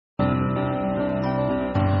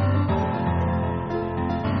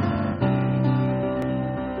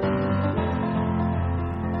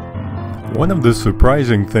One of the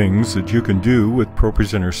surprising things that you can do with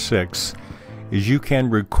ProPresenter 6 is you can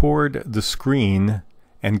record the screen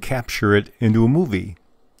and capture it into a movie.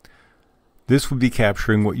 This would be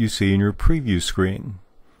capturing what you see in your preview screen.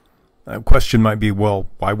 A question might be, well,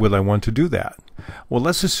 why would I want to do that? Well,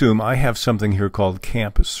 let's assume I have something here called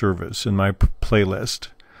Camp Service in my playlist.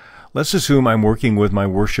 Let's assume I'm working with my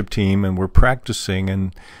worship team and we're practicing,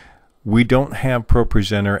 and we don't have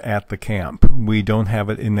ProPresenter at the camp. We don't have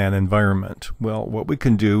it in that environment. Well, what we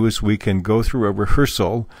can do is we can go through a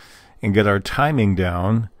rehearsal and get our timing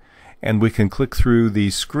down, and we can click through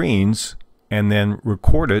these screens and then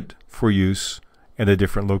record it for use at a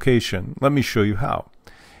different location. Let me show you how.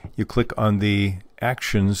 You click on the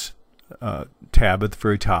Actions tab at the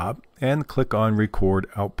very top and click on Record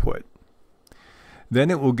Output. Then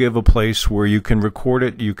it will give a place where you can record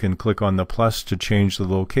it. You can click on the plus to change the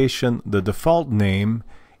location. The default name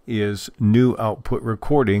is New Output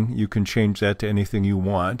Recording. You can change that to anything you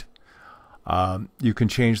want. You can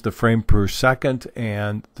change the frame per second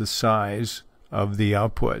and the size of the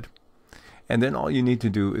output. And then all you need to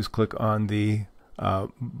do is click on the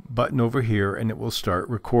button over here and it will start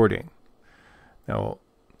recording. Now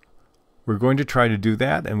we're going to try to do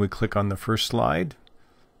that, and we click on the first slide.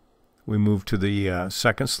 We move to the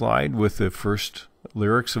second slide with the first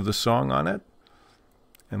lyrics of the song on it,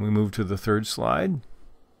 and we move to the third slide.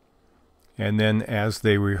 And then as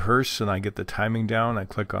they rehearse and I get the timing down, I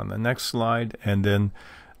click on the next slide, and then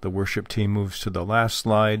the worship team moves to the last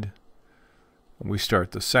slide. We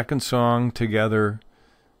start the second song together,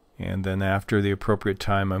 and then after the appropriate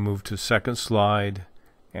time I move to second slide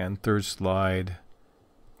and third slide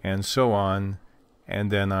and so on,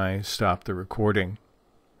 and then I stop the recording.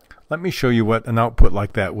 Let me show you what an output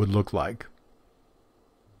like that would look like.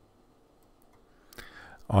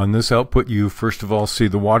 On this output, you first of all see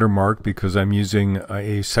the watermark because I'm using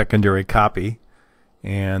a secondary copy,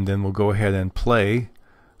 and then we'll go ahead and play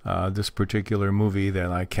this particular movie that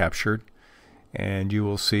I captured, and you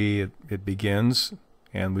will see it begins,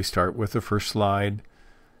 and we start with the first slide,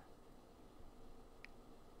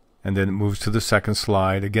 and then it moves to the second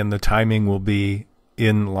slide. Again, the timing will be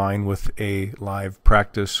in line with a live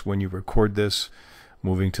practice when you record this,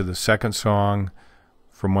 moving to the second song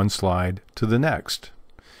from one slide to the next.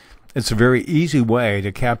 It's a very easy way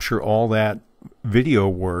to capture all that video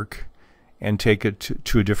work and take it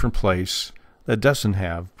to a different place that doesn't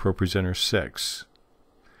have ProPresenter 6.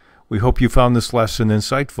 We hope you found this lesson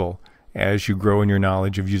insightful as you grow in your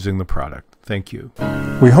knowledge of using the product. Thank you.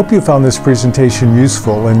 We hope you found this presentation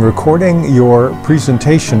useful in recording your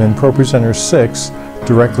presentation in ProPresenter 6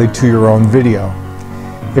 directly to your own video.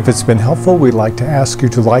 If it's been helpful, we'd like to ask you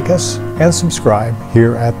to like us and subscribe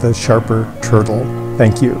here at the Sharper Turtle.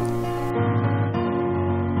 Thank you.